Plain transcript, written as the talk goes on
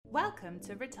Welcome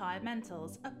to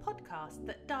Retirementals, a podcast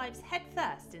that dives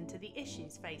headfirst into the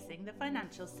issues facing the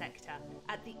financial sector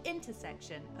at the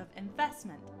intersection of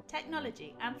investment,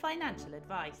 technology, and financial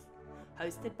advice.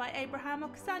 Hosted by Abraham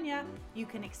Okusanya, you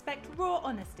can expect raw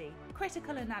honesty,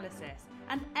 critical analysis,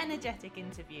 and energetic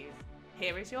interviews.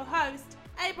 Here is your host,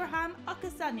 Abraham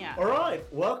Okusanya. All right,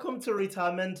 welcome to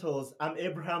Retirementals. I'm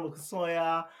Abraham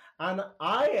Okusanya, and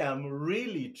I am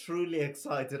really, truly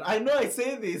excited. I know I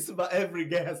say this about every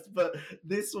guest, but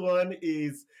this one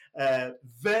is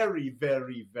very,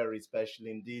 very, very special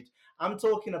indeed. I'm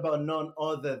talking about none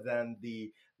other than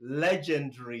the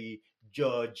legendary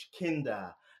George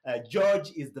Kinder.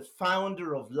 George is the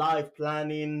founder of Life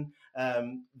Planning,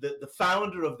 the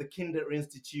founder of the Kinder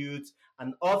Institute,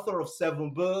 an author of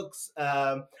 7 books,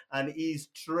 and he's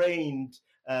trained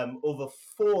over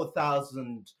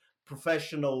 4,000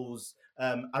 professionals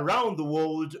around the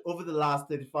world over the last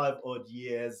 35 odd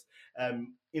years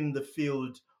in the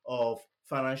field of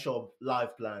financial life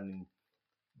planning.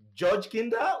 George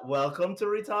Kinder, welcome to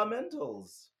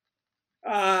Retirementals.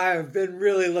 I've been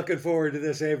really looking forward to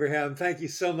this, Abraham. Thank you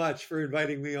so much for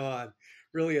inviting me on.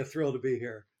 Really a thrill to be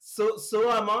here.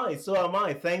 So am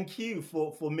I. Thank you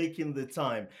for making the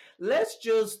time. Let's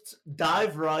just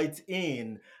dive right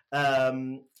in.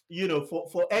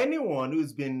 For anyone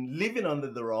who's been living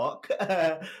under the rock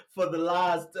for the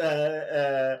last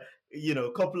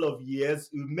couple of years,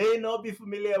 who may not be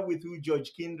familiar with who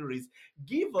George Kinder is,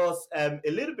 give us a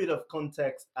little bit of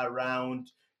context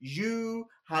around you,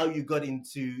 how you got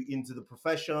into the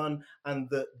profession, and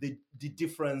the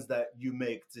difference that you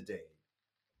make today.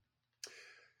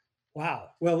 Wow.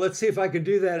 Well, let's see if I can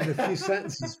do that in a few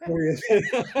sentences for you.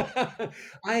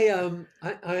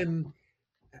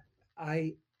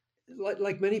 I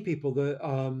like many people,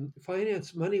 the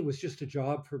finance money was just a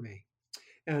job for me,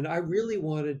 and I really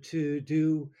wanted to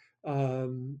do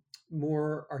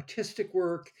more artistic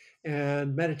work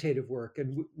and meditative work,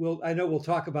 and I know we'll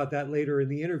talk about that later in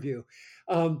the interview.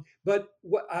 So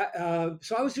I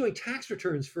was doing tax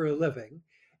returns for a living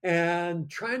and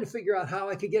trying to figure out how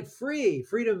I could get free.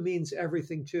 Freedom means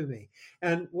everything to me.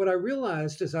 And what I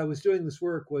realized as I was doing this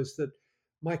work was that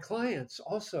my clients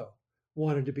also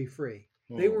wanted to be free.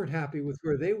 They weren't happy with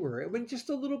where they were. I mean,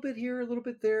 just a little bit here, a little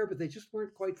bit there, but they just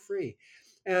weren't quite free.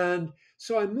 And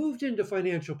so I moved into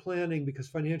financial planning because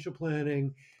financial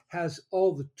planning has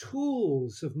all the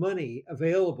tools of money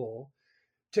available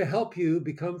to help you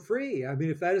become free. I mean,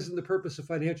 if that isn't the purpose of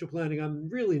financial planning, I'm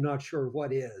really not sure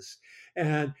what is.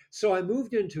 And so I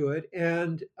moved into it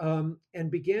and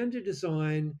began to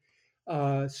design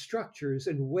structures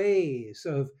and ways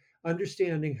of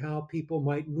understanding how people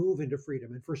might move into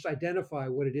freedom and first identify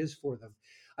what it is for them.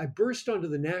 I burst onto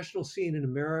the national scene in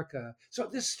America. So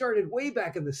this started way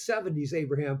back in the 70s,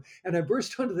 Abraham, and I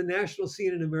burst onto the national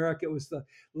scene in America. It was the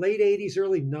late 80s,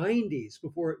 early 90s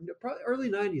early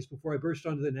 90s before I burst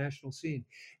onto the national scene.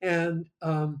 And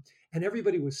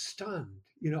everybody was stunned,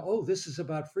 oh, this is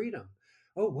about freedom.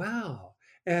 Oh, wow.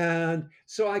 And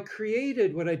so I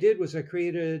created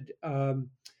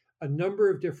a number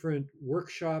of different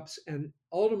workshops and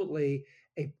ultimately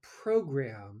a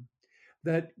program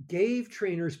that gave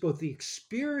trainers both the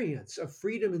experience of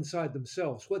freedom inside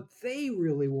themselves, what they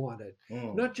really wanted,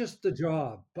 not just the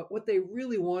job, but what they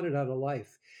really wanted out of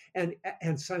life. And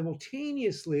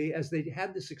simultaneously, as they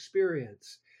had this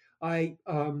experience, I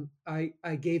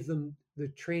gave them the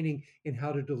training in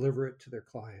how to deliver it to their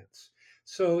clients.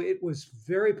 So it was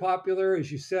very popular.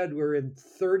 As you said, we're in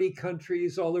 30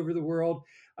 countries all over the world.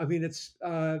 I mean, it's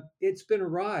been a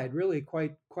ride, really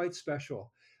quite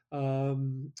special.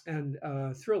 And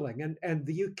thrilling. And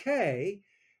the UK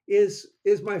is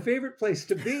my favorite place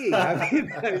to be. I mean,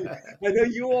 I know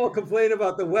you all complain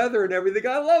about the weather and everything.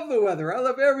 I love the weather. I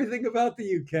love everything about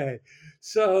the UK.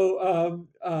 So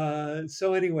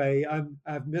anyway,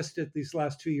 I've missed it these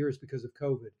last 2 years because of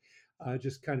COVID.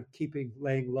 Just kind of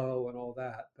laying low and all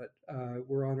that, but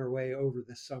we're on our way over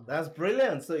this summer. That's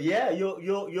brilliant. So yeah, you're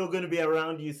going to be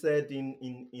around. You said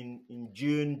in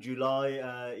June,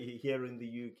 July here in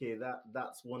the UK.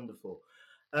 That's wonderful.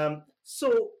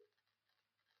 So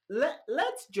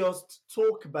let's just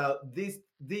talk about this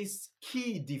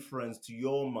key difference to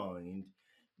your mind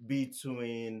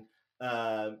between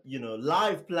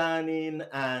life planning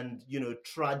and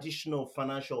traditional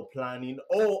financial planning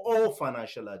or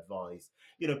financial advice.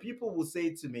 People will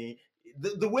say to me,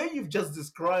 the way you've just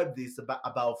described this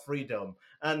about freedom,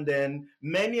 and then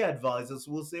many advisors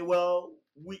will say, well,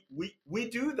 we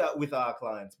do that with our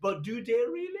clients, but do they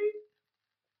really?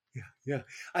 Yeah.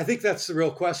 I think that's the real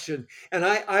question. And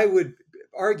I would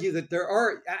argue that there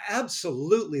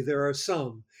are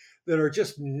some that are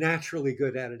just naturally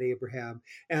good at it, Abraham.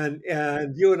 And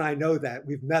you and I know that.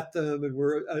 We've met them and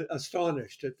we're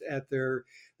astonished at their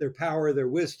power, their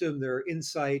wisdom, their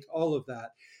insight, all of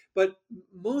that. But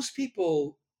most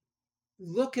people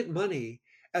look at money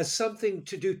as something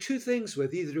to do two things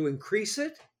with, either to increase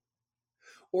it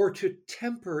or to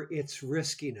temper its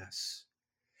riskiness.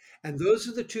 And those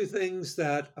are the two things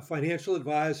that a financial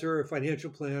advisor, a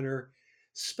financial planner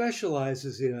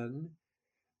specializes in.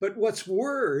 But what's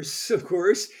worse, of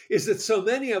course, is that so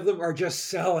many of them are just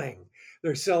selling.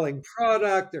 They're selling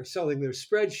product, they're selling their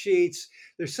spreadsheets,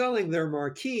 they're selling their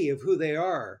marquee of who they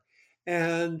are.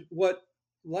 And what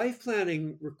life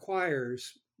planning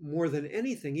requires more than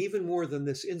anything, even more than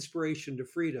this inspiration to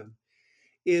freedom,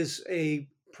 is a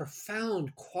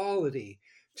profound quality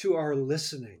to our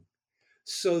listening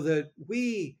so that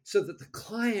the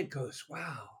client goes,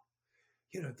 wow,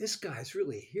 this guy's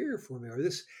really here for me, or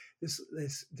this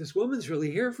woman's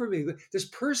really here for me, this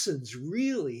person's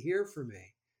really here for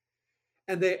me.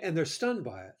 And they're stunned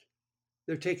by it,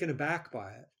 they're taken aback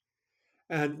by it.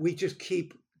 And we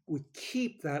keep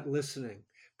that listening,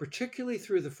 particularly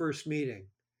through the first meeting.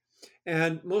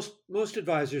 And most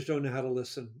advisors don't know how to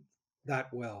listen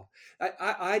that well.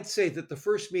 I'd say that the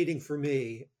first meeting for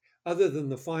me, other than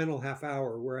the final half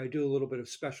hour where I do a little bit of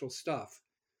special stuff,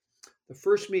 the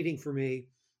first meeting for me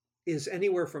is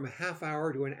anywhere from a half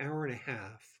hour to an hour and a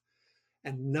half.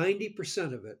 And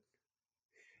 90% of it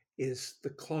is the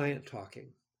client talking,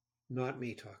 not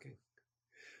me talking.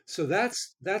 So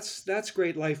that's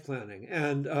great life planning.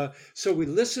 And so we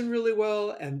listen really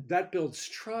well, and that builds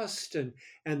trust. And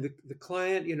the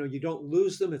client, you don't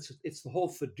lose them. It's the whole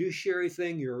fiduciary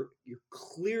thing. You're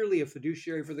clearly a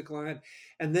fiduciary for the client,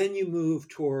 and then you move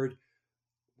toward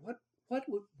what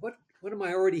am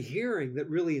I already hearing that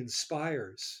really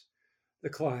inspires the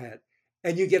client,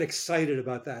 and you get excited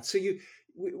about that. So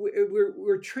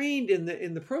we're trained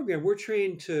in the program. We're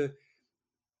trained to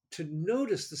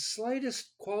notice the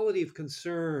slightest quality of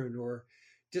concern or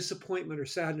disappointment or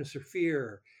sadness or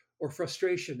fear or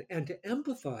frustration, and to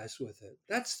empathize with it.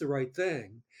 That's the right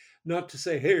thing. Not to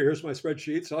say, hey, here's my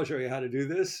spreadsheets, I'll show you how to do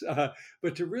this,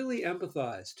 but to really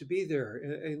empathize, to be there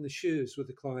in the shoes with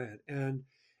the client, and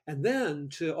then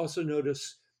to also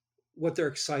notice what they're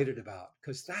excited about,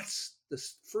 because that's the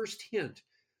first hint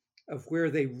of where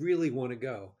they really want to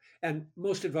go. And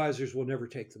most advisors will never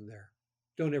take them there.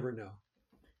 Don't ever know.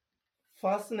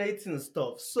 Fascinating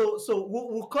stuff. So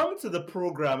we'll come to the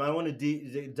program. I want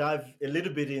to dive a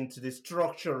little bit into the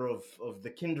structure of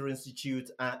the Kinder Institute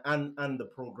and the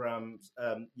programs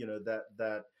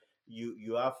that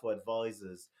you have for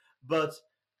advisors. But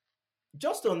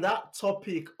just on that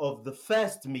topic of the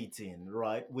first meeting,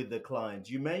 right, with the client,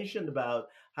 you mentioned about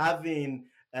having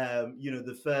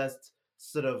the first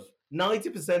sort of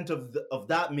 90% of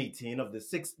that meeting, of the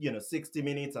 60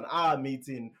 minutes, an hour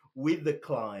meeting with the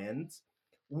client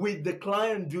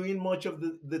doing much of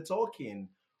the talking.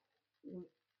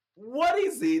 What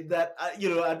is it that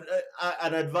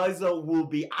an advisor will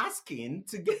be asking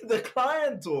to get the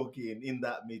client talking in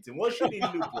that meeting? What should it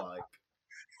look like?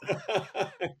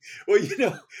 Well,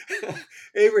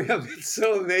 Abraham, it's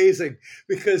so amazing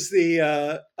because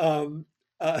that's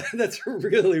a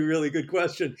really, really good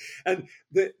question. And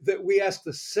that we ask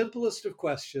the simplest of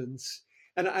questions.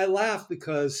 And I laugh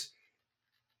because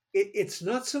it's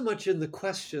not so much in the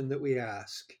question that we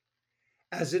ask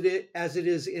as it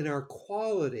is in our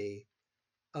quality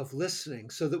of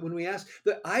listening. So that when we ask,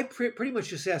 I pretty much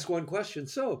just ask one question.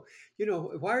 So,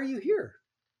 why are you here?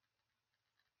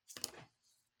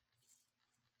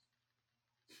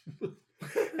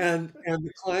 and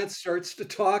the client starts to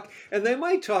talk, and they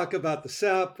might talk about the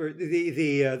SEP or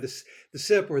the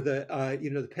SIP or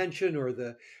the pension or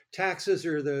the taxes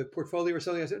or the portfolio or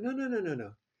something. I said,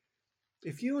 no.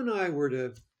 If you and I were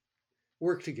to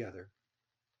work together,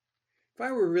 if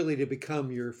I were really to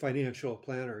become your financial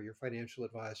planner, your financial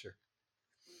advisor,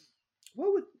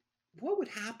 what would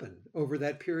happen over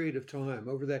that period of time?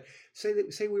 Over that,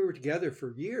 say we were together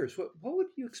for years, what would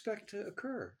you expect to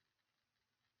occur?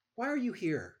 Why are you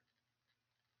here?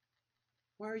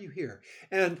 Why are you here?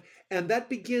 And that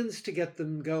begins to get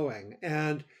them going.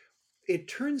 And it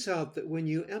turns out that when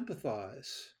you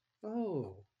empathize,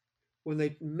 when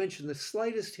they mention the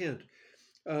slightest hint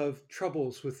of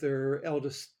troubles with their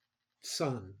eldest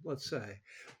son, let's say,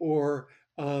 or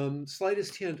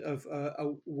slightest hint of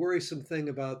a worrisome thing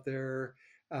about their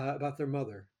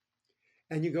mother,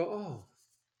 and you go,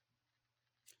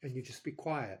 and you just be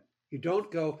quiet. You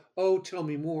don't go, oh, tell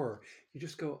me more. You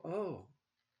just go, oh.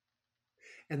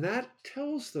 And that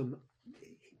tells them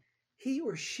he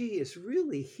or she is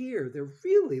really here. They're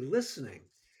really listening.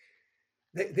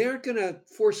 They aren't going to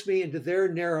force me into their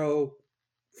narrow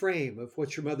frame of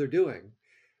what's your mother doing.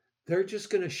 They're just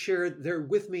going to share, they're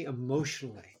with me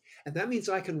emotionally. And that means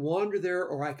I can wander there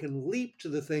or I can leap to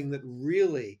the thing that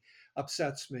really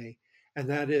upsets me. And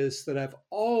that is that I've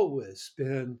always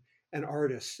been an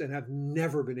artist and I've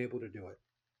never been able to do it.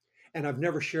 And I've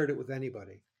never shared it with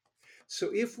anybody. So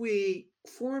if we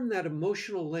form that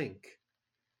emotional link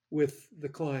with the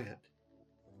client,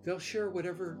 they'll share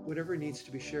whatever needs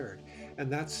to be shared.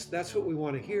 And that's what we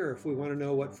want to hear if we want to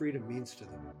know what freedom means to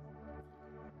them.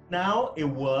 Now, a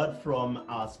word from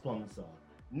our sponsor.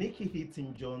 Nikki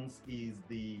Heaton-Jones is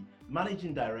the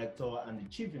Managing Director and the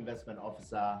Chief Investment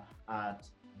Officer at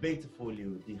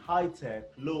Betafolio, the high-tech,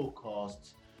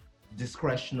 low-cost,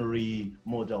 discretionary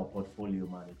model portfolio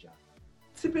manager.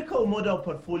 Typical model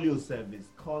portfolio service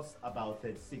costs about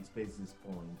 36 basis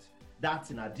points.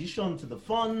 That's in addition to the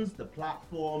funds, the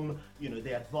platform,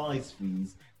 the advice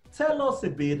fees. Tell us a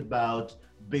bit about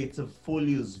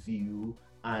Betafolio's view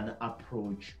and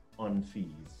approach on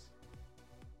fees.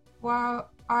 Well,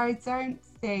 I don't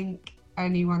think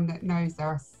anyone that knows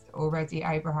us already,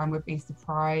 Abraham, would be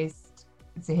surprised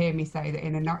to hear me say that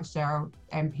in a nutshell,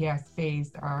 MPS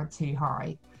fees are too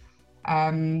high.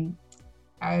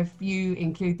 If you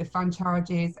include the fund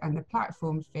charges and the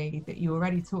platform fee that you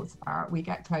already talked about, we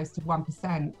get close to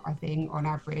 1%, I think, on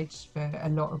average for a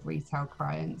lot of retail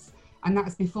clients. And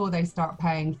that's before they start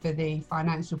paying for the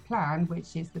financial plan,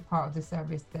 which is the part of the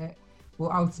service that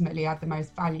will ultimately add the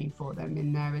most value for them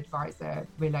in their advisor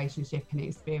relationship and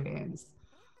experience.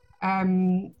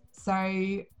 My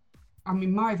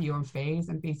view on fees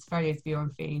and Betafolio's view on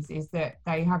fees is that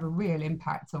they have a real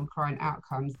impact on client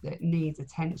outcomes that needs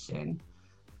attention.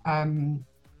 And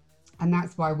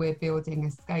that's why we're building a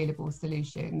scalable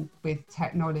solution with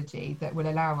technology that will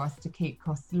allow us to keep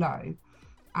costs low.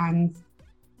 And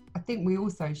I think we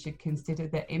also should consider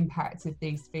the impact of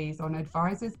these fees on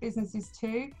advisors' businesses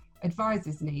too.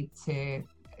 Advisors need to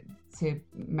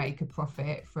make a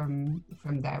profit from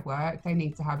their work. They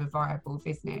need to have a viable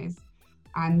business,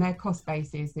 and their cost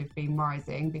bases have been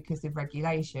rising because of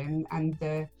regulation, and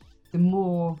the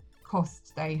more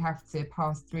cost they have to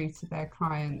pass through to their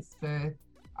clients for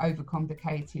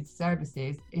overcomplicated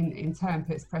services in turn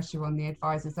puts pressure on the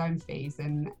advisor's own fees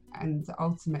and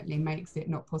ultimately makes it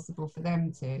not possible for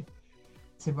them to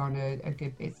run a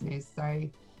good business. So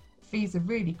fees are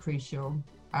really crucial,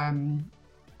 and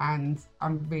I'm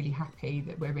really happy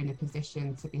that we're in a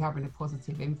position to be having a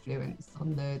positive influence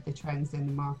on the trends in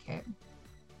the market.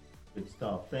 Good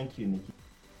stuff. Thank you, Nikki.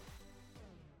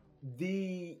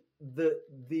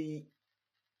 The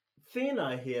thing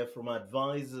I hear from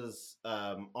advisors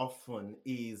often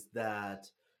is that,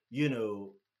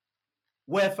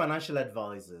 we're financial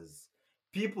advisors.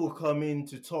 People come in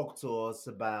to talk to us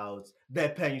about their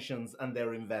pensions and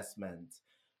their investment.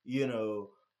 If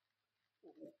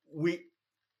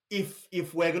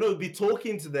we're going to be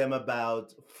talking to them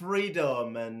about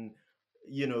freedom and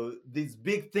these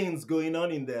big things going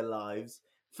on in their lives,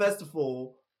 first of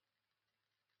all,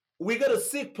 we got to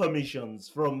seek permissions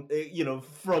from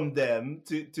them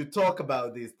to talk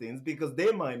about these things, because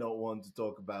they might not want to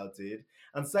talk about it.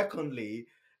 And secondly,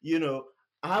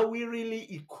 are we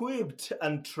really equipped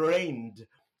and trained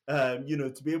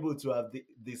to be able to have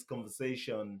this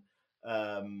conversation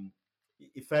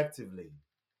effectively?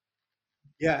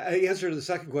 Yeah, the answer to the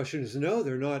second question is no,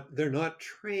 they're not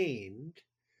trained.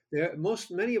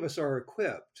 Many of us are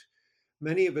equipped.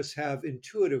 Many of us have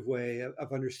intuitive way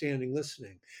of understanding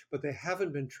listening, but they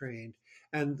haven't been trained.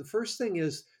 And the first thing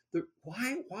is,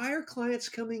 why are clients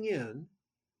coming in?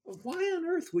 Why on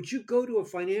earth would you go to a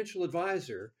financial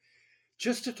advisor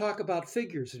just to talk about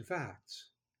figures and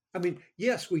facts? I mean,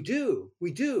 yes, we do,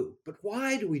 but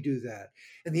why do we do that?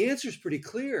 And the answer is pretty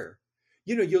clear.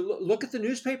 You look at the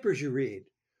newspapers you read.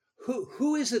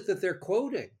 Who is it that they're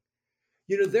quoting?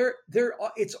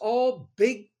 It's all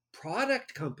big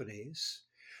product companies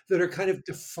that are kind of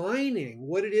defining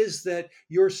what it is that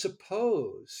you're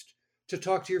supposed to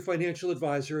talk to your financial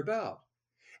advisor about.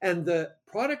 And the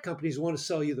product companies want to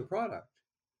sell you the product.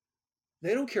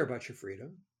 They don't care about your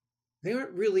freedom. They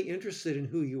aren't really interested in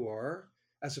who you are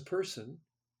as a person.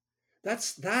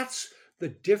 That's the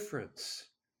difference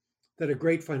that a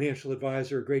great financial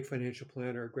advisor, a great financial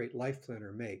planner, a great life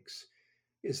planner makes,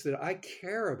 is that I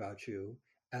care about you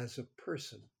as a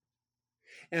person.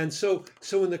 And so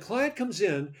when the client comes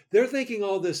in, they're thinking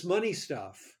all this money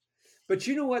stuff. But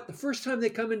you know what? The first time they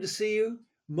come in to see you,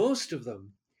 most of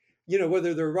them,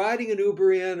 whether they're riding an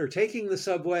Uber in or taking the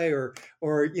subway or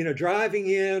driving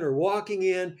in or walking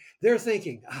in, they're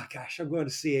thinking, oh gosh, I'm going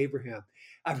to see Abraham.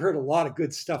 I've heard a lot of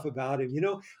good stuff about him.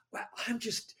 Well,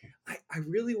 I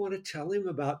really want to tell him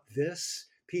about this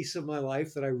piece of my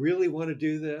life, that I really want to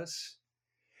do this.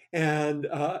 And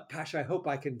gosh, I hope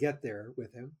I can get there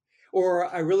with him.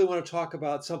 Or I really want to talk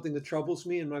about something that troubles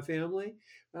me and my family.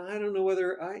 I don't know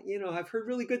whether I've heard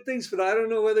really good things, but I don't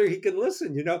know whether he can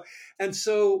listen. And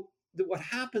so what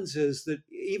happens is that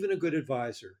even a good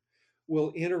advisor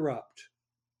will interrupt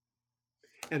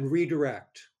and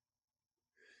redirect.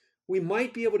 We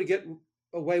might be able to get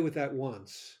away with that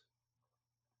once,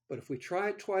 but if we try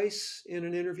it twice in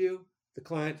an interview, the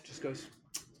client just goes,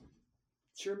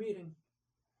 "It's your meeting,"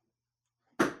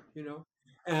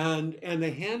 and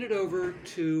they hand it over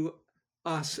to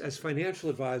us as financial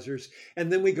advisors,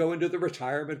 and then we go into the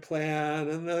retirement plan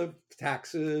and the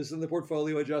taxes and the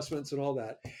portfolio adjustments and all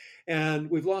that, and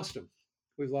we've lost them.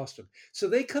 So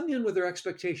they come in with their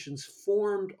expectations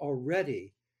formed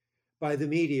already by the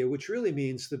media, which really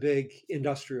means the big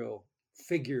industrial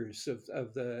figures of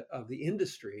the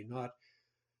industry, not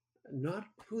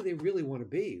who they really want to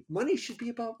be. Money should be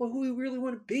about who we really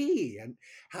want to be and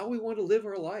how we want to live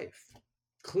our life,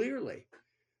 clearly.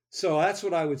 So that's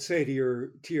what I would say to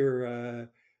your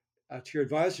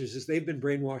advisors, is they've been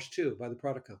brainwashed too by the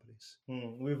product companies.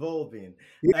 We've all been.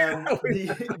 Yeah,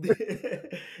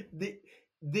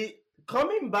 The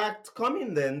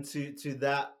coming then to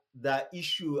that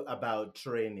issue about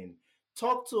training.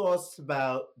 Talk to us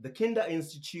about the Kinder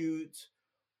Institute,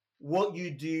 what you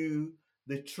do,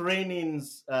 the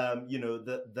trainings,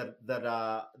 that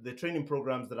are the training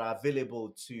programs that are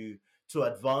available to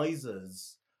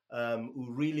advisors who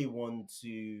really want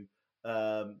to,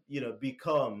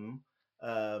 become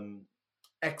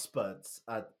experts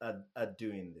at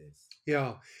doing this.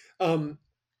 Yeah.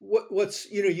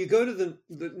 You go to the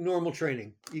normal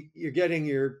training. You're getting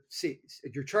you're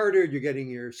chartered, you're getting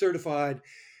your certified.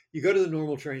 You go to the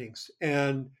normal trainings,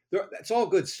 and that's all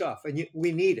good stuff, and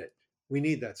we need it. We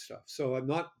need that stuff. So I'm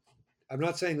not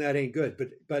saying that ain't good,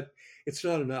 but it's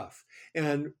not enough.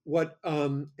 And what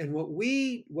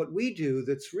we do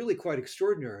that's really quite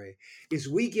extraordinary is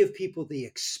we give people the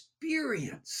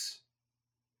experience,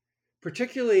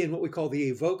 particularly in what we call the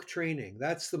Evoke training.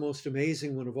 That's the most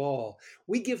amazing one of all.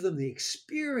 We give them the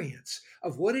experience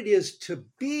of what it is to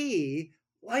be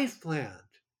life planned.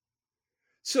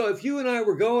 So if you and I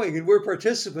were going and we're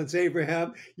participants,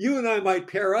 Abraham, you and I might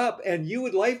pair up and you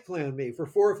would life plan me for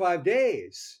 4 or 5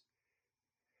 days.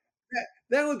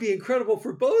 That would be incredible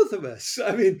for both of us.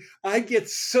 I mean, I get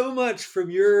so much from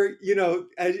your,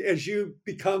 as you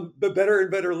become a better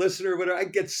and better listener, whatever, I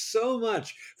get so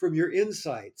much from your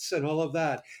insights and all of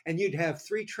that. And you'd have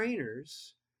 3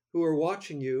 trainers who are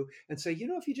watching you and say,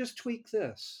 if you just tweak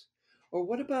this, or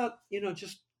what about,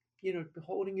 just,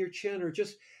 holding your chin, or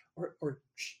just, or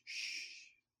shh,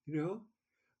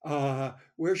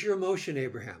 where's your emotion,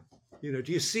 Abraham? Do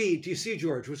you see,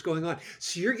 George, what's going on?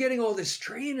 So you're getting all this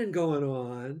training going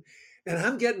on, and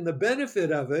I'm getting the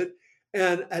benefit of it.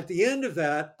 And at the end of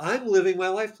that, I'm living my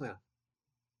life plan.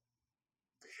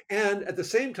 And at the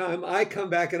same time, I come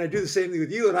back and I do the same thing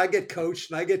with you, and I get coached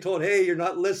and I get told, hey, you're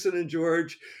not listening,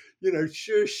 George,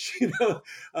 shush,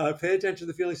 pay attention to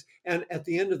the feelings. And at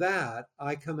the end of that,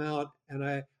 I come out and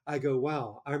I go,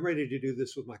 wow, I'm ready to do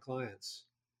this with my clients.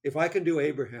 If I can do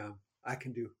Abraham, I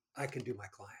can do my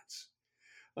clients.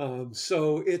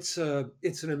 So it's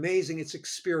it's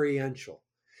experiential.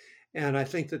 And I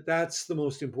think that that's the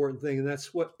most important thing. And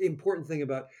that's what important thing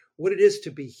about what it is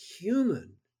to be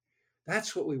human.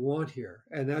 That's what we want here.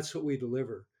 And that's what we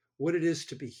deliver, what it is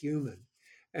to be human.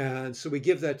 And so we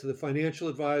give that to the financial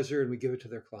advisor and we give it to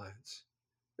their clients.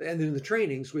 And in the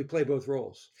trainings, we play both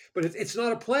roles. But it's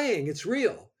not a playing, it's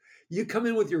real. You come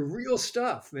in with your real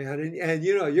stuff, man, and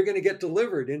you're going to get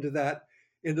delivered into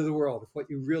the world of what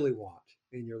you really want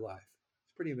in your life.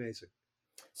 It's pretty amazing.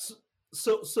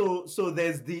 So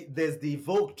there's the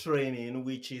Evoke training,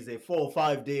 which is a 4 or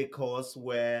 5 day course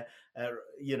where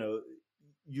you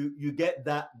get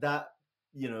that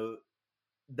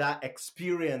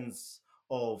experience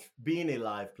of being a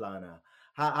life planner.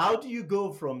 How do you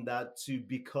go from that to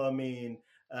becoming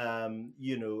a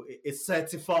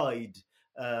certified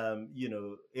a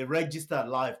registered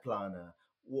life planner?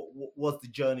 What's the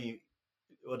journey?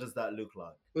 What does that look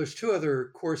like? There's 2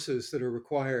 other courses that are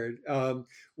required.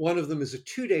 One of them is a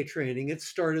 2-day training. It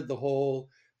started the whole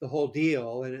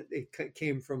deal, and it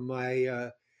came from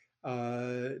my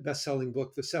best-selling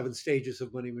book, The 7 Stages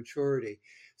of Money Maturity.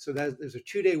 So there's a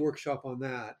 2-day workshop on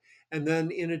that. And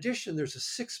then in addition, there's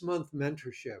a 6-month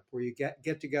mentorship where you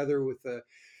get together with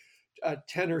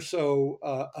 10 or so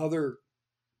other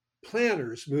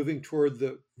planners moving toward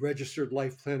the registered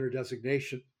life planner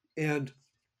designation. And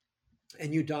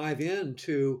and you dive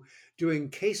into doing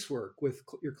casework with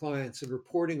your clients and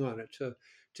reporting on it to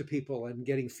people and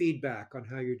getting feedback on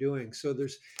how you're doing. So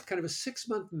there's kind of a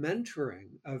 6-month mentoring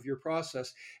of your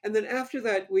process. And then after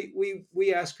that,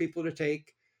 we ask people to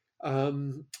take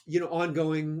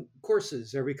ongoing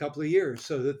courses every couple of years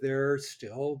so that they're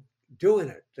still doing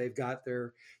it. They've got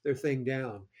their thing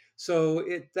down. So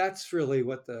that's really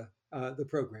what the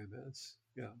program is.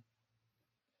 Yeah.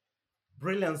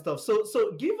 Brilliant stuff.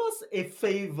 So give us a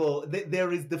favor.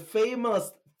 There is the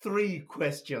famous 3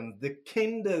 questions, the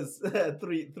Kinder's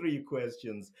three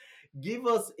questions. Give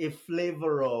us a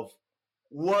flavor of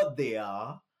what they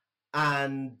are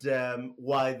and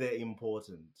why they're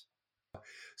important.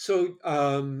 So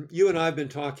you and I have been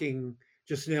talking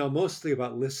just now mostly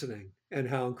about listening and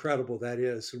how incredible that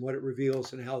is and what it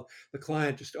reveals and how the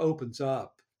client just opens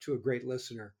up to a great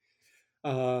listener.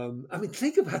 I mean,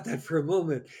 think about that for a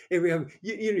moment. Abraham,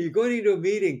 you're going into a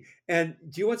meeting, and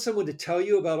do you want someone to tell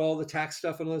you about all the tax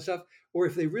stuff and all that stuff? Or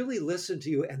if they really listen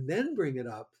to you and then bring it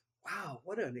up, wow,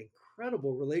 what an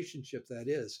incredible relationship that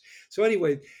is. So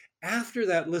anyway, after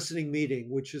that listening meeting,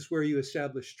 which is where you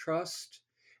establish trust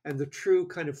and the true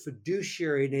kind of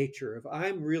fiduciary nature of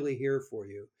I'm really here for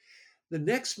you, the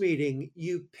next meeting,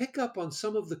 you pick up on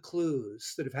some of the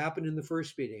clues that have happened in the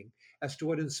first meeting as to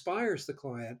what inspires the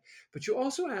client, but you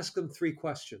also ask them 3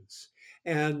 questions.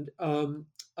 And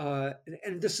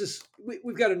this is,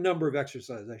 we've got a number of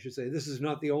exercises, I should say. This is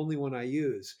not the only one I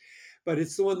use, but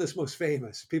it's the one that's most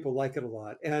famous. People like it a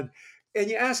lot. And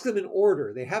you ask them in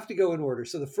order. They have to go in order.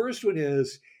 So the first one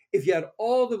is, if you had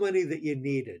all the money that you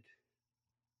needed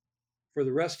for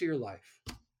the rest of your life,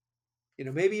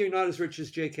 maybe you're not as rich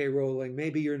as J.K. Rowling,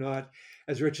 maybe you're not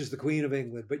as rich as the Queen of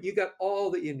England, but you got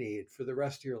all that you need for the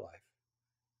rest of your life.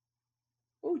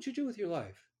 What would you do with your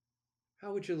life?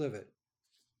 How would you live it?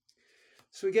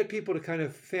 So we get people to kind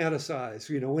of fantasize,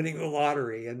 winning the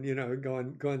lottery and,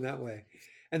 going that way.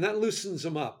 And that loosens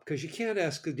them up because you can't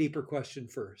ask a deeper question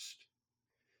first.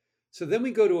 So then we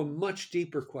go to a much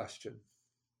deeper question.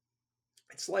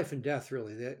 It's life and death,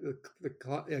 really.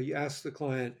 You ask the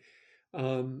client,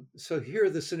 so here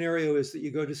the scenario is that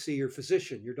you go to see your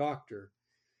physician, your doctor,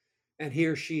 and he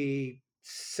or she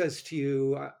says to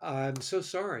you, I'm so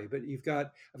sorry, but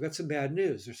I've got some bad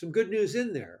news. There's some good news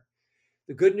in there.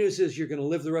 The good news is you're going to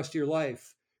live the rest of your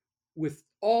life with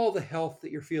all the health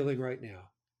that you're feeling right now.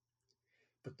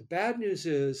 But the bad news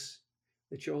is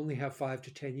that you only have 5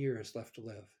 to 10 years left to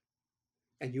live.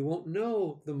 And you won't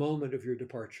know the moment of your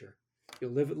departure.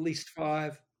 You'll live at least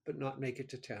 5, but not make it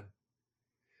to 10.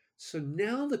 So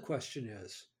now the question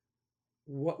is,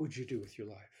 what would you do with your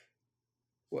life?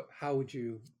 How would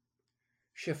you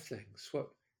shift things?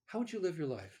 How would you live your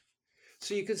life?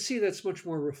 So you can see that's much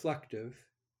more reflective.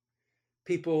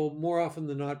 People more often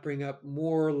than not bring up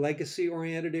more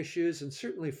legacy-oriented issues, and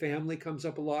certainly family comes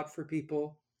up a lot for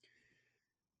people.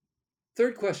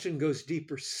 Third question goes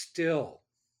deeper still.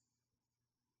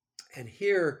 And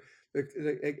here,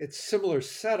 it's similar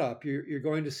setup. You're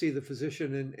going to see the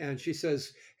physician and she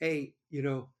says, hey,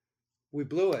 we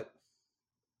blew it.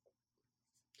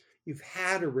 You've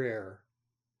had a rare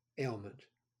ailment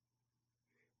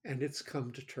and it's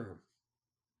come to term.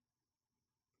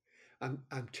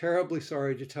 I'm terribly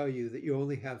sorry to tell you that you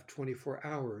only have 24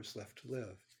 hours left to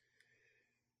live.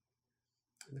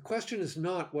 And the question is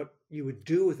not what you would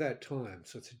do with that time.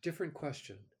 So it's a different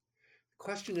question. The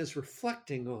question is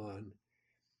reflecting on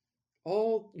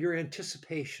all your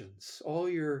anticipations, all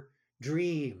your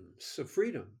dreams of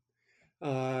freedom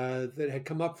that had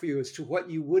come up for you as to what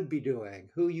you would be doing,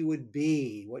 who you would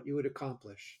be, what you would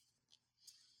accomplish.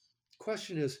 The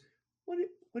question is, what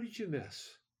did you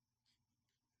miss?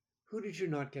 Who did you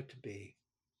not get to be?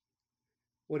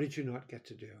 What did you not get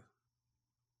to do?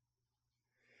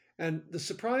 And the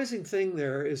surprising thing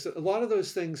there is that a lot of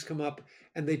those things come up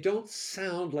and they don't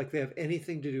sound like they have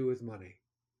anything to do with money.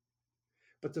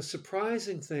 But the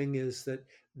surprising thing is that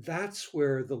that's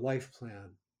where the life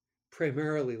plan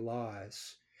primarily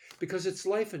lies, because it's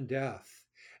life and death.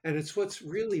 And it's what's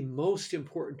really most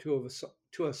important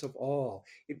to us of all.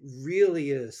 It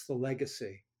really is the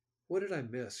legacy. What did I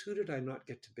miss? Who did I not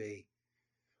get to be?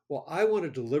 Well, I want to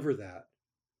deliver that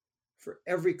for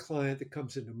every client that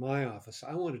comes into my office.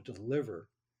 I want to deliver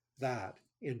that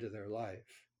into their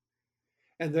life.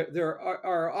 And there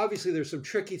are obviously there's some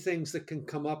tricky things that can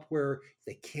come up where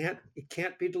it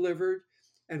can't be delivered.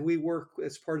 And we work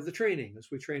as part of the training as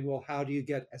we train, well, how do you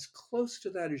get as close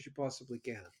to that as you possibly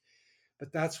can?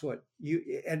 But that's what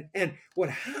and what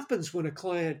happens when a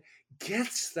client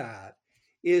gets that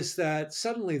is that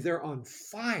suddenly they're on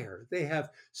fire. They have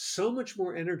so much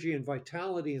more energy and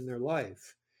vitality in their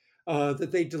life.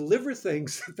 that they deliver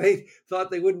things that they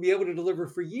thought they wouldn't be able to deliver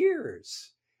for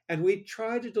years. And we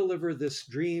try to deliver this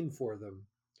dream for them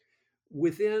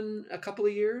within a couple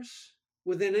of years,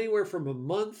 within anywhere from a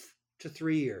month to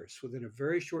 3 years, within a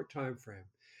very short time frame.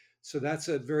 So that's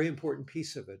a very important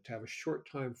piece of it, to have a short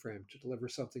time frame to deliver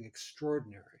something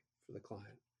extraordinary for the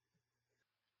client.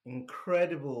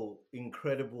 Incredible,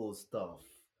 incredible stuff.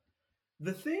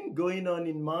 The thing going on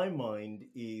in my mind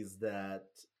is that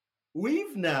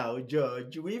we've now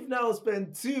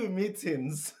spent 2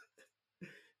 meetings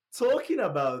talking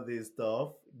about this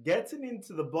stuff, getting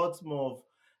into the bottom of,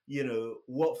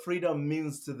 what freedom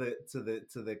means to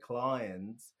the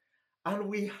client, and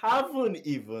we haven't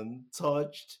even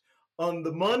touched on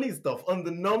the money stuff, on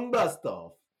the number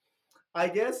stuff. I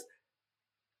guess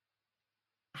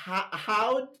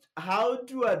how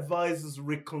do advisors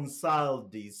reconcile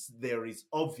this? There is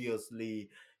obviously,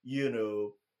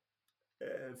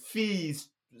 fee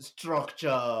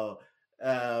structure,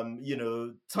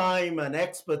 time and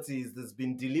expertise that's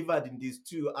been delivered in these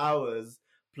 2 hours,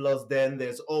 plus then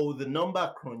there's all the number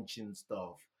crunching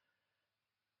stuff.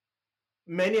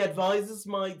 Many advisors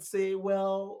might say,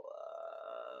 well,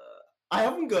 I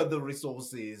haven't got the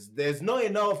resources. There's not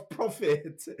enough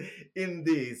profit in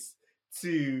this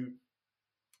to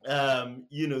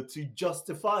to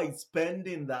justify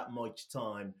spending that much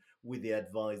time with the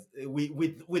advice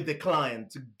with the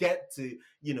client to get to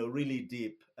really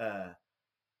deep.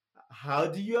 How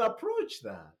do you approach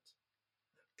that?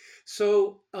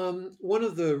 So one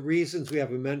of the reasons we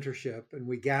have a mentorship and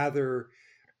we gather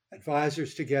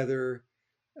advisors together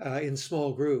in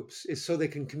small groups is so they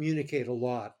can communicate a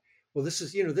lot. Well, this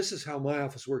is how my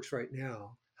office works right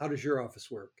now. How does your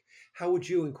office work? How would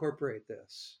you incorporate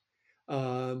this?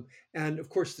 And of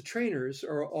course, the trainers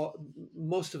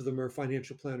most of them are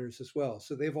financial planners as well.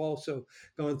 So they've also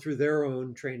gone through their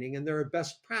own training, and there are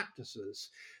best practices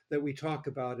that we talk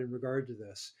about in regard to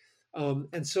this.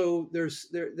 And so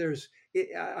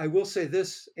I will say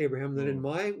this, Abraham, that in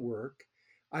my work,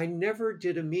 I never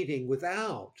did a meeting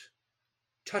without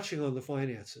touching on the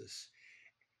finances.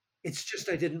 It's just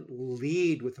I didn't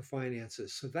lead with the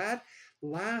finances. So that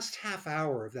last half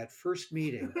hour of that first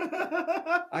meeting,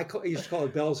 I used to call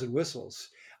it bells and whistles.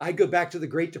 I'd go back to the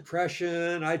Great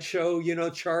Depression. I'd show,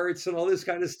 charts and all this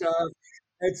kind of stuff.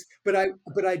 But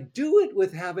I do it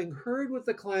with having heard what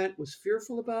the client was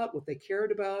fearful about, what they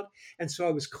cared about. And so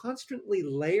I was constantly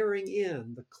layering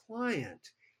in the client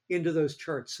into those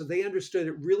charts so they understood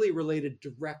it really related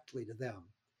directly to them.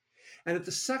 And at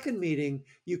the second meeting,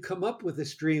 you come up with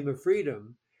this dream of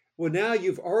freedom. Well, now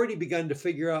you've already begun to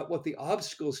figure out what the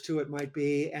obstacles to it might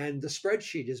be. And the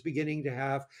spreadsheet is beginning to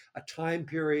have a time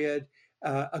period,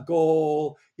 a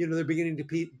goal. They're beginning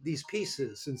to these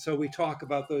pieces. And so we talk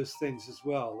about those things as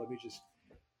well. Let me just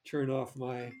turn off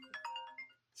my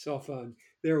cell phone.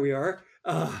 There we are.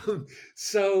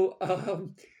 So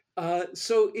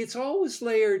it's always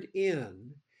layered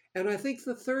in. And I think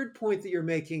the third point that you're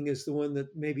making is the one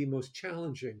that may be most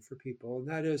challenging for people, and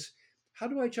that is, how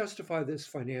do I justify this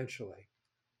financially?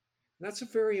 And that's a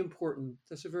very important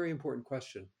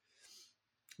question.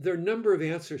 There are a number of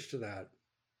answers to that.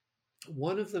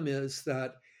 One of them is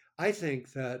that I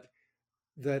think that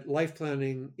life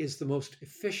planning is the most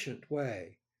efficient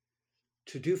way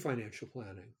to do financial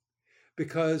planning.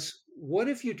 Because what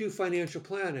if you do financial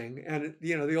planning and,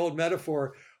 the old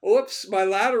metaphor, oops, my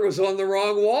ladder was on the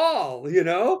wrong wall,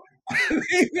 even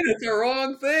it's the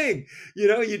wrong thing.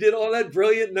 You did all that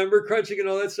brilliant number crunching and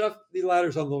all that stuff, the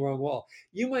ladder's on the wrong wall.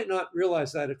 You might not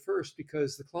realize that at first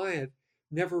because the client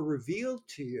never revealed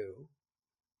to you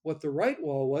what the right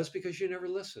wall was because you never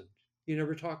listened. You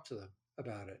never talked to them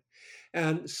about it.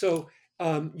 And so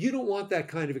you don't want that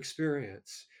kind of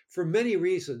experience for many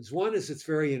reasons. One is it's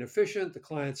very inefficient. The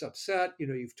client's upset.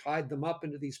 You've tied them up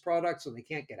into these products and they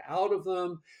can't get out of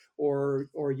them, or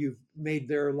you've made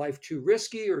their life too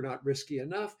risky or not risky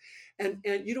enough. And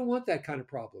you don't want that kind of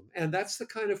problem. And that's the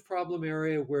kind of problem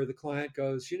area where the client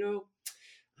goes,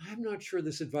 I'm not sure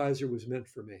this advisor was meant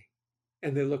for me.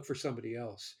 And they look for somebody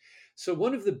else. So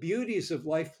one of the beauties of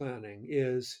life planning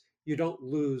is you don't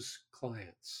lose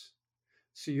clients.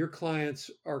 So your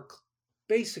clients are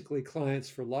basically clients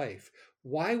for life.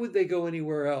 Why would they go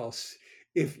anywhere else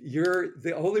if you're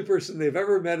the only person they've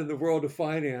ever met in the world of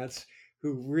finance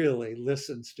who really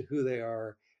listens to who they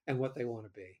are and what they want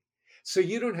to be? So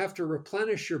you don't have to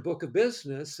replenish your book of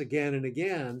business again and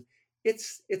again.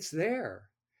 It's there.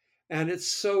 And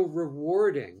it's so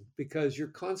rewarding because you're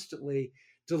constantly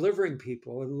delivering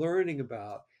people and learning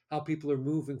about how people are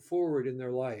moving forward in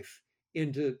their life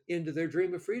into their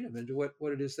dream of freedom, into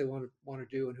what it is they want to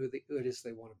do and who it is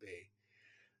they want to be.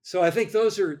 So I think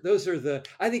those are the.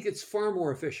 I think it's far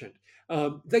more efficient.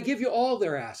 They give you all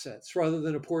their assets rather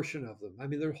than a portion of them. I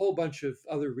mean, there are a whole bunch of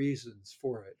other reasons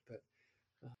for it, but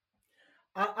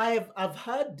I've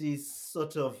heard these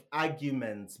sort of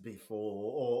arguments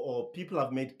before, or people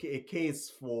have made a case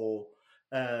for,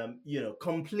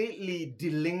 completely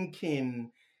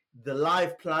delinking the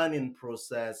life planning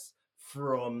process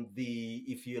from the,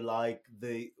 if you like,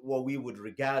 the what we would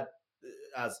regard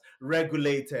as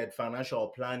regulated financial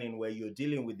planning, where you're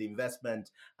dealing with the investment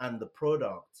and the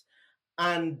product.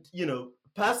 And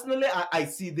personally, I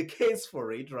see the case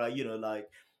for it, right? Like,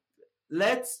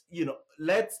 let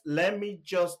me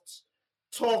just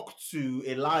talk to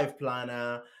a life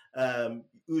planner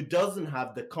who doesn't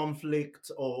have the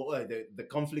conflict, or the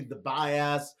conflict, the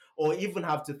bias, or even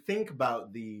have to think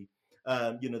about the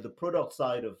product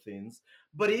side of things.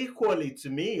 But equally, to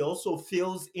me, also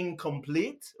feels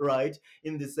incomplete, right?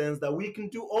 In the sense that we can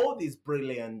do all these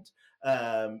brilliant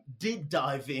deep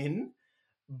dive in,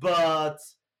 but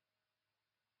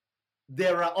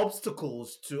there are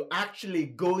obstacles to actually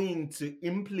going to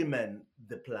implement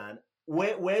the plan.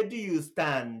 Where do you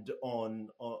stand on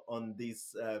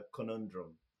this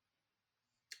conundrum?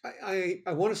 I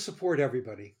want to support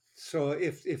everybody. So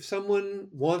if someone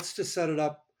wants to set it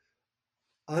up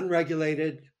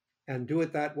unregulated and do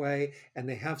it that way, and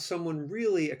they have someone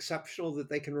really exceptional that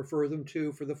they can refer them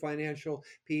to for the financial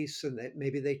piece, and that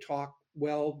maybe they talk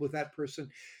well with that person,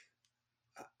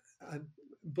 I'm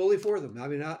bully for them. I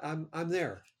mean, I'm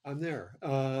there. I'm there.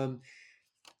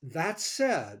 That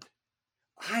said,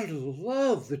 I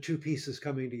love the two pieces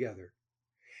coming together.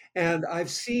 And I've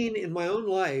seen in my own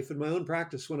life, in my own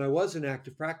practice, when I was an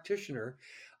active practitioner,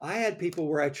 I had people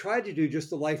where I tried to do just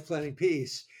the life planning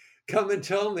piece come and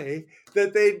tell me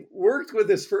that they'd worked with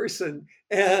this person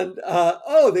and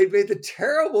they'd made the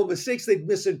terrible mistakes. They'd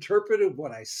misinterpreted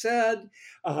what I said,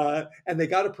 and they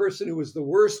got a person who was the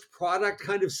worst product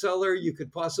kind of seller you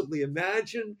could possibly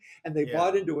imagine, and they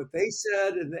bought Yeah. into what they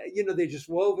said, and they just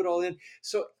wove it all in.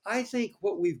 So I think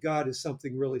what we've got is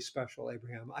something really special,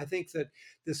 Abraham. I think that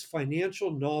this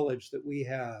financial knowledge that we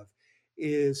have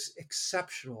is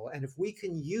exceptional, and if we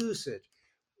can use it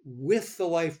with the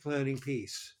life planning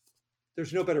piece,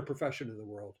 there's no better profession in the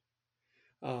world.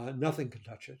 Nothing can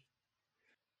touch it.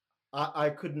 I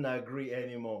couldn't agree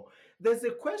anymore. There's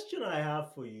a question I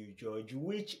have for you, George,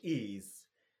 which is,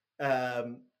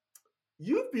 um,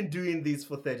 you've been doing this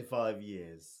for 35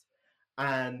 years,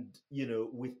 and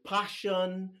with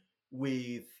passion,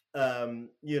 with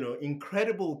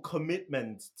incredible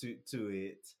commitment to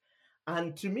it.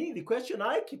 And to me, the question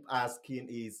I keep asking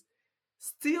is,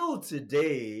 still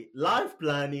today, life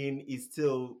planning is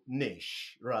still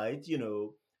niche, right?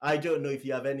 I don't know if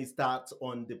you have any stats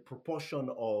on the proportion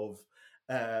of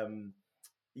um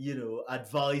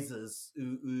advisors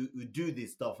who do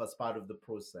this stuff as part of the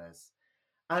process.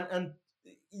 And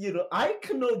I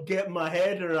cannot get my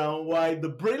head around why the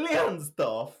brilliant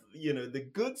stuff, the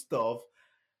good stuff,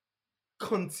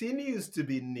 continues to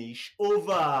be niche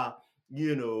over,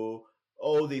 you know,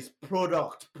 all this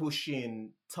product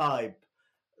pushing type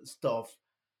stuff.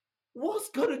 What's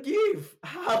gonna give?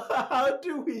 How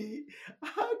do we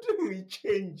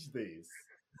change this?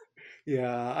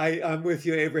 Yeah, I'm with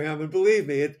you, Abraham, and believe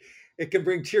me, it can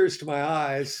bring tears to my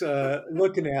eyes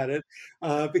looking at it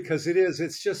because it is.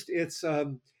 It's just it's. I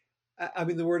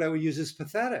mean, the word I would use is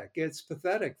pathetic. It's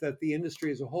pathetic that the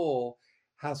industry as a whole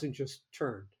hasn't just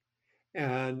turned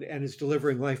and is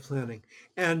delivering life planning.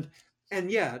 And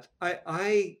yet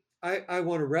I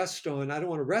want to rest on. I don't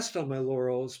want to rest on my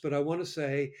laurels, but I want to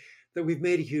say that we've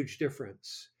made a huge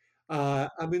difference. I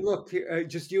mean, look,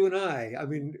 just you and I. I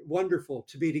mean, wonderful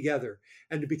to be together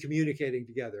and to be communicating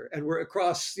together, and we're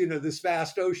across this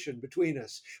vast ocean between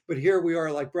us. But here we are,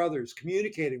 like brothers,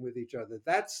 communicating with each other.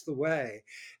 That's the way,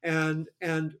 and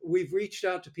we've reached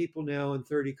out to people now in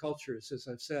 30 cultures, as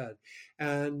I've said,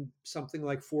 and something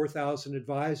like 4,000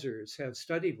 advisors have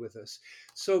studied with us.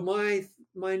 So my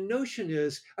notion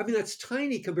is, I mean, that's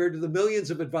tiny compared to the millions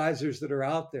of advisors that are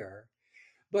out there.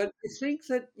 But I think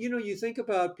that you think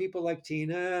about people like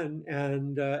Tina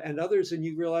and others, and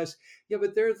you realize, yeah,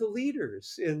 but they're the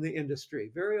leaders in the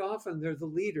industry. Very often, they're the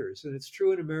leaders, and it's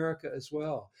true in America as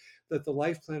well, that the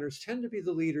life planners tend to be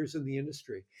the leaders in the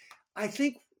industry. I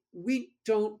think we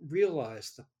don't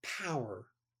realize the power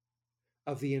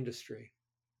of the industry.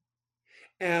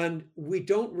 And we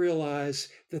don't realize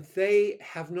that they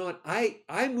have not.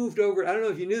 I moved over. I don't know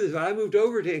if you knew this, but I moved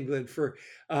over to England for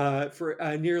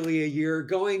nearly a year,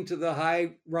 going to the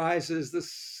high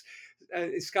rises,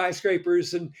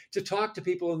 skyscrapers and to talk to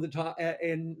people in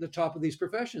the top of these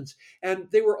professions. And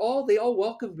they all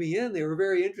welcomed me in. They were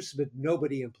very interested, but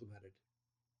nobody implemented.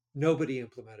 Nobody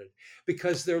implemented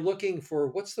because they're looking for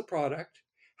what's the product?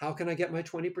 How can I get my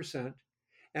 20%?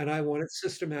 And I want it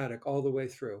systematic all the way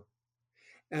through.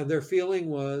 And their feeling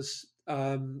was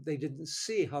they didn't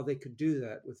see how they could do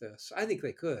that with this. I think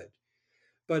they could,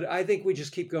 but I think we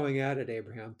just keep going at it,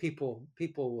 Abraham. People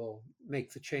will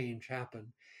make the change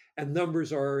happen, and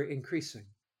numbers are increasing.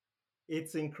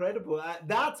 It's incredible.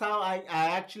 That's how I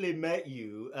actually met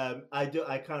you. I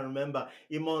can't remember.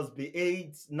 It must be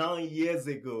 8 9 years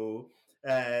ago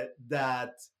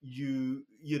that you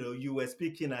were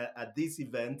speaking at this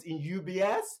event in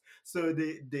UBS. So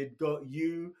they got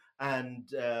you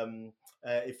and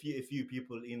a few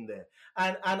people in there.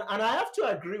 And I have to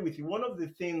agree with you. One of the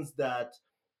things that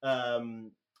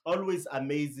um, always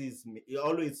amazes me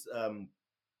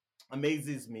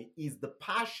is the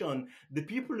passion, the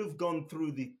people who've gone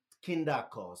through the kinder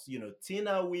course,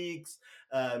 Tina Weeks,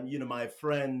 my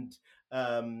friend,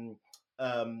 um,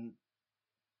 um,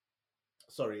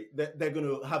 sorry, they're going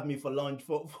to have me for lunch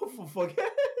for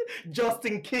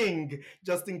Justin King.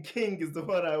 Justin King is the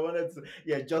one I wanted to,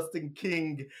 yeah, Justin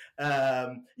King,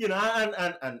 and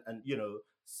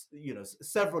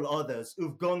several others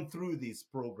who've gone through this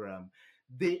program.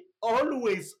 They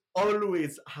always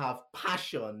have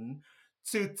passion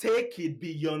to take it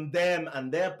beyond them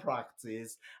and their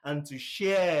practice and to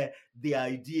share the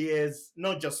ideas,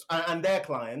 not just and their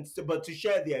clients, but to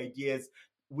share the ideas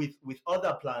with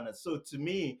other planners. So to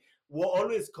me, what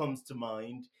always comes to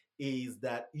mind is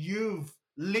that you've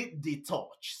lit the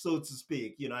torch, so to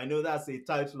speak. I know that's a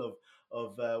title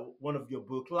of one of your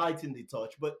book, Lighting the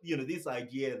Torch, but this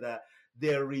idea that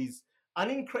there is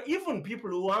even people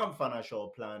who aren't financial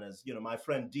planners. My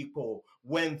friend Deepo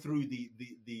went through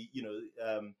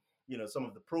some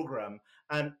of the program,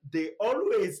 and they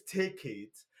always take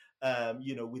it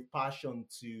with passion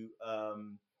to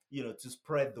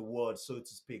spread the word, so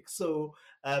to speak. So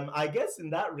I guess in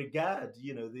that regard,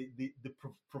 the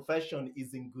profession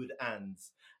is in good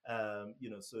hands,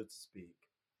 so to speak.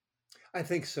 I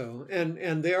think so,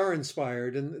 and they are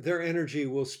inspired, and their energy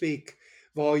will speak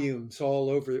volumes all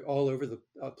over the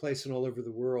place and all over the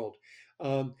world.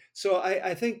 So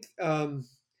I think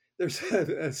there's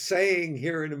a saying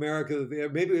here in America,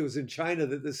 maybe it was in China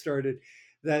that this started,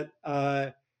 that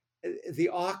the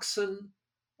oxen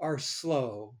are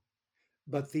slow,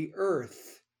 but the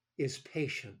earth is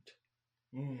patient.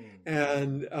 Mm.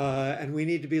 And we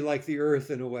need to be like the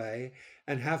earth in a way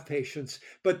and have patience.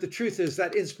 But the truth is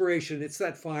that inspiration, it's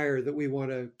that fire that we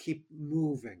want to keep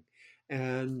moving.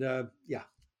 And yeah.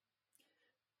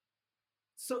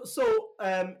 So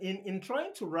in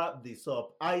trying to wrap this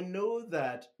up, I know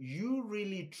that you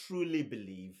really truly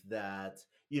believe that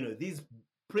these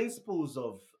principles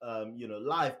of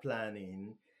life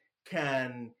planning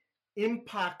can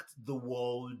impact the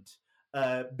world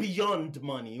beyond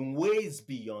money, in ways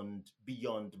beyond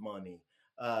money.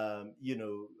 And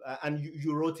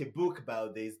you wrote a book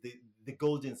about this, the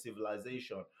Golden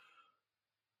Civilization.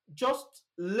 Just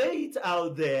lay it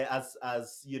out there as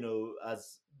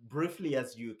briefly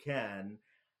as you can,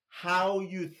 how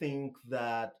you think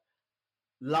that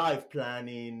life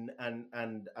planning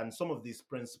and some of these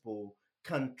principles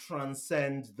can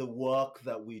transcend the work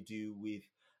that we do with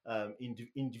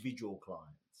individual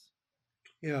clients.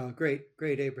 Yeah, great,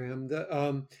 Abraham.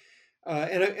 And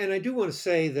I do want to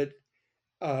say that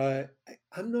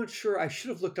I'm not sure. I should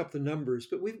have looked up the numbers,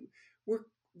 but we're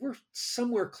we're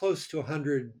somewhere close to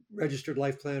 100 registered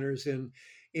life planners in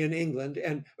England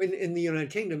and in the United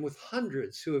Kingdom, with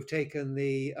hundreds who have taken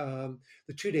the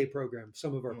 2-day program,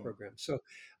 some of our Mm. programs. So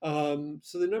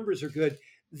the numbers are good.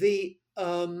 The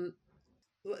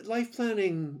life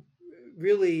planning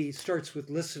really starts with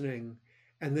listening,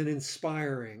 and then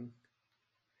inspiring,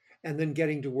 and then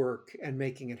getting to work and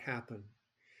making it happen.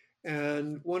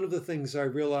 And one of the things I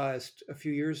realized a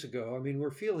few years ago, I mean,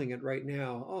 we're feeling it right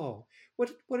now. Oh,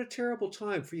 what a terrible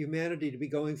time for humanity to be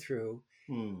going through.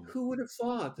 Mm. Who would have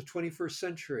thought the 21st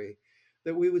century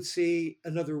that we would see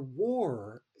another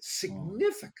war,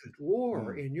 significant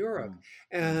war Mm. in Europe,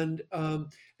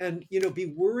 Mm. and be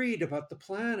worried about the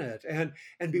planet and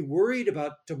be worried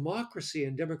about democracy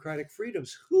and democratic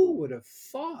freedoms? Who would have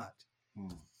thought?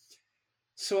 Mm.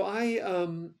 So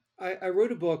I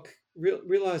wrote a book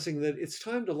realizing that it's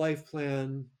time to life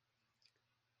plan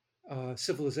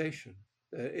civilization.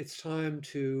 It's time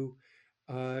to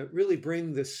really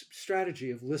bring this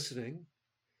strategy of listening,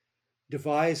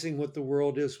 devising what the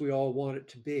world is we all want it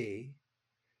to be,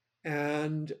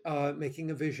 and making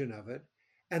a vision of it,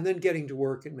 and then getting to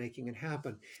work and making it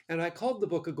happen. And I called the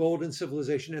book A Golden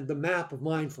Civilization and the Map of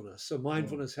Mindfulness. So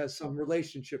mindfulness has some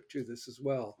relationship to this as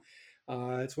well.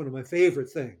 It's one of my favorite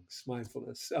things,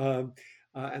 mindfulness,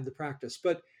 and the practice.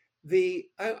 But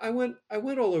I went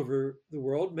all over the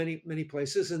world, many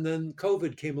places, and then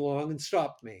COVID came along and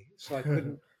stopped me, so I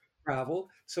couldn't travel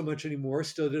so much anymore.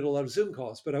 Still did a lot of Zoom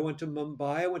calls, but I went to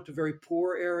Mumbai. I went to very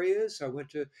poor areas. I went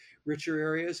to richer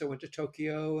areas. I went to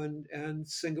Tokyo and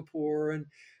Singapore and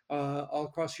all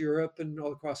across Europe and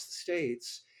all across the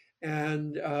States.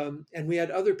 And we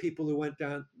had other people who went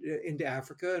down into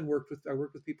Africa and I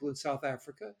worked with people in South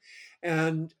Africa,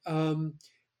 and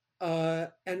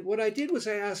what I did was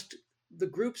I asked the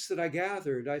groups that I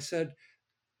gathered. I said,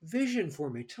 "Vision for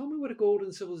me. Tell me what a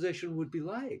golden civilization would be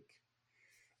like."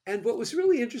 And what was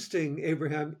really interesting,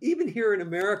 Abraham, even here in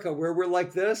America, where we're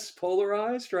like this,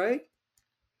 polarized, right?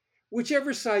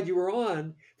 Whichever side you were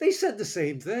on, they said the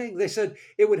same thing. They said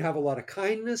it would have a lot of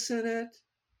kindness in it.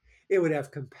 It would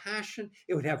have compassion.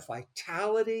 It would have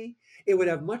vitality. It would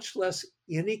have much less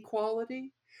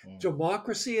inequality.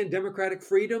 Democracy and democratic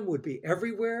freedom would be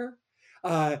everywhere.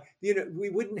 We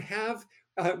wouldn't have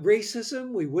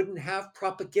racism. We wouldn't have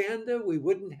propaganda. We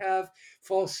wouldn't have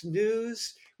false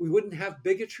news. We wouldn't have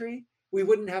bigotry. We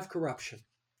wouldn't have corruption.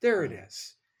 There it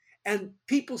is. And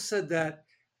people said that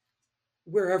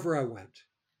wherever I went,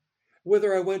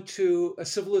 whether I went to a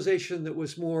civilization that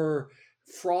was more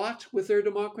fraught with their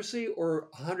democracy or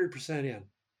 100% in,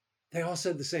 they all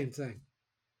said the same thing.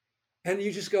 And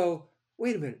you just go,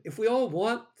 wait a minute, if we all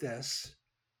want this,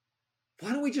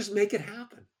 why don't we just make it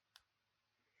happen?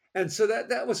 And so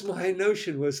that was my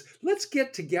notion, was let's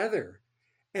get together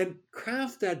and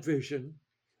craft that vision,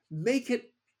 make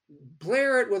it,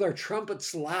 blare it with our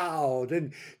trumpets loud,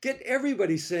 and get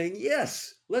everybody saying,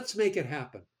 yes, let's make it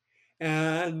happen.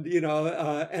 And,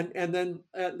 and then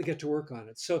get to work on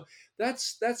it. So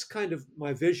that's kind of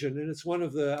my vision. And it's one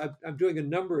of I'm doing a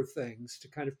number of things to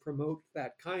kind of promote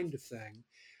that kind of thing,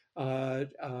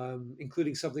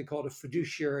 including something called a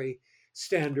fiduciary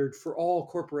standard for all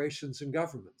corporations and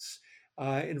governments,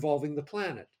 involving the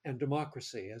planet and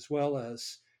democracy as well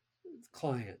as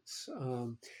clients.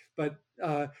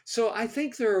 So I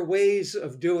think there are ways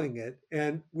of doing it,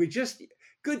 and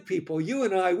good people, you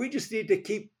and I, we just need to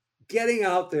keep getting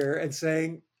out there and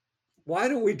saying, why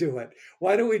don't we do it?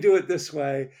 Why don't we do it this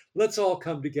way? Let's all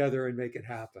come together and make it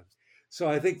happen. So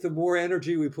I think the more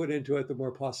energy we put into it, the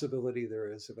more possibility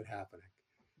there is of it happening.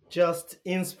 Just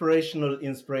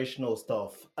inspirational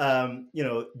stuff.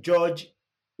 George,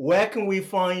 where can we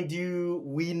find you?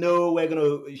 We know we're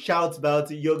gonna shout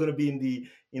about it. You're gonna be in the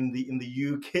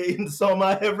UK in the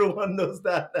summer. Everyone knows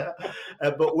that.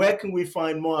 But where can we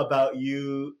find more about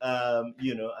you? And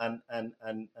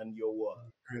your work.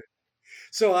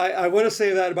 So I want to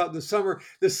say that about the summer.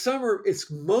 This summer, it's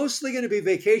mostly going to be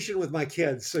vacation with my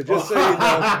kids. So just so you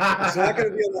know, it's not going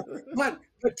to be a lot.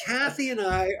 But Kathy and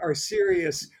I are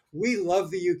serious. We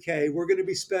love the UK. We're going to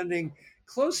be spending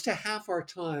close to half our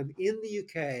time in the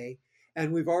UK,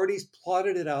 and we've already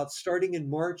plotted it out starting in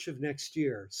March of next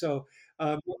year. So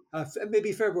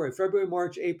maybe February,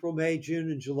 March, April, May,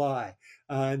 June, and July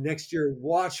next year.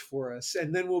 Watch for us,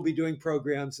 and then we'll be doing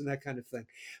programs and that kind of thing.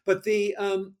 But the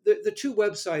two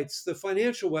websites, the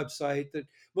financial website that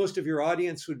most of your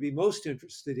audience would be most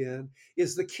interested in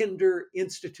is the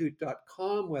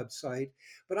kinderinstitute.com website.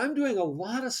 But I'm doing a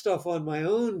lot of stuff on my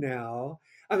own now.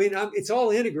 I mean, it's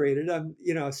all integrated. I'm,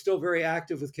 still very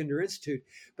active with Kinder Institute,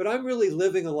 but I'm really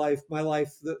living the life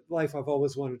I've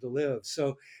always wanted to live.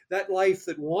 So that life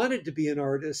that wanted to be an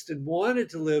artist and wanted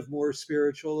to live more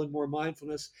spiritual and more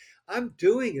mindfulness, I'm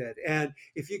doing it. And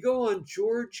if you go on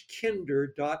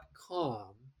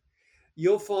georgekinder.com,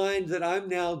 you'll find that I'm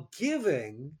now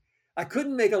giving. I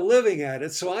couldn't make a living at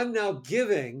it, so I'm now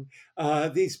giving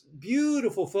these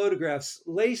beautiful photographs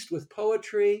laced with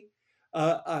poetry,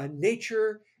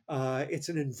 nature. It's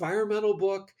an environmental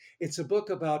book. It's a book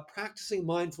about practicing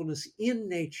mindfulness in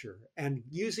nature and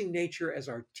using nature as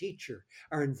our teacher,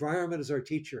 our environment as our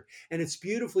teacher. And it's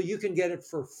beautiful. You can get it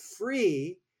for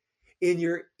free in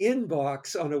your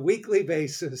inbox on a weekly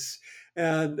basis.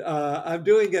 And I'm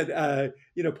doing it,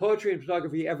 poetry and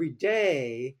photography every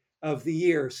day of the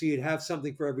year. So you'd have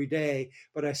something for every day.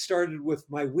 But I started with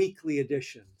my weekly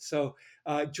edition. So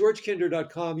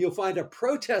georgekinder.com, you'll find a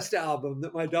protest album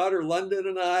that my daughter London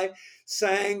and I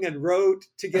sang and wrote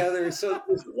together. So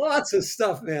there's lots of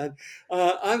stuff, man.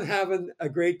 I'm having a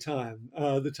great time,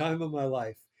 the time of my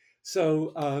life.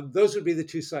 So those would be the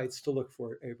two sites to look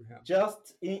for, Abraham.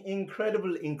 Just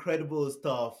incredible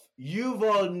stuff. You've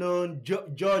all known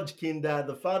George Kinder,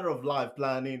 the father of life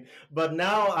planning, but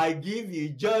now I give you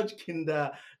George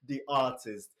Kinder, the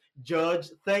artist. George,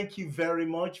 thank you very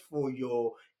much for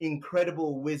your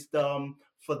incredible wisdom,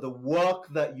 for the work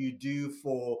that you do,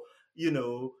 for,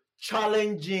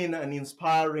 challenging and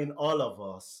inspiring all of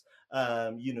us,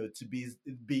 to be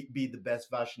the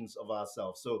best versions of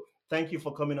ourselves. So thank you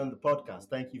for coming on the podcast.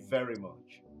 Thank you very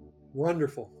much.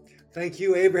 Wonderful. Thank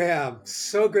you, Abraham.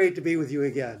 So great to be with you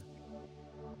again.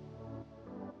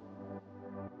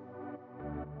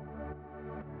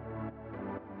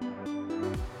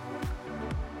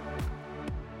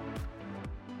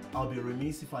 I'll be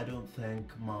remiss if I don't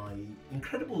thank my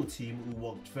incredible team who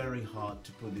worked very hard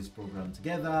to put this program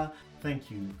together. Thank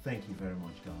you very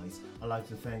much, guys. I'd like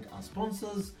to thank our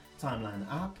sponsors, Timeline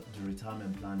App, the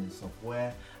retirement planning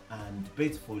software, and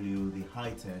Batefolio, the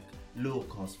high-tech,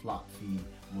 low-cost flat fee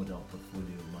model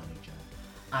portfolio manager.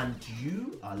 And to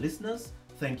you, our listeners,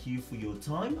 thank you for your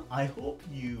time. I hope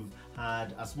you've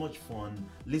had as much fun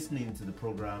listening to the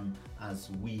program as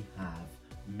we have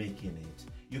making it.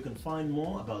 You can find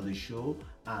more about the show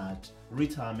at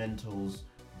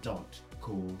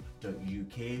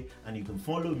retirementals.co.uk, and you can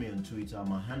follow me on Twitter.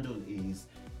 My handle is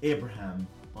Abraham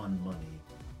on Money.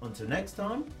 Until next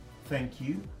time, thank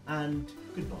you and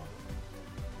goodbye.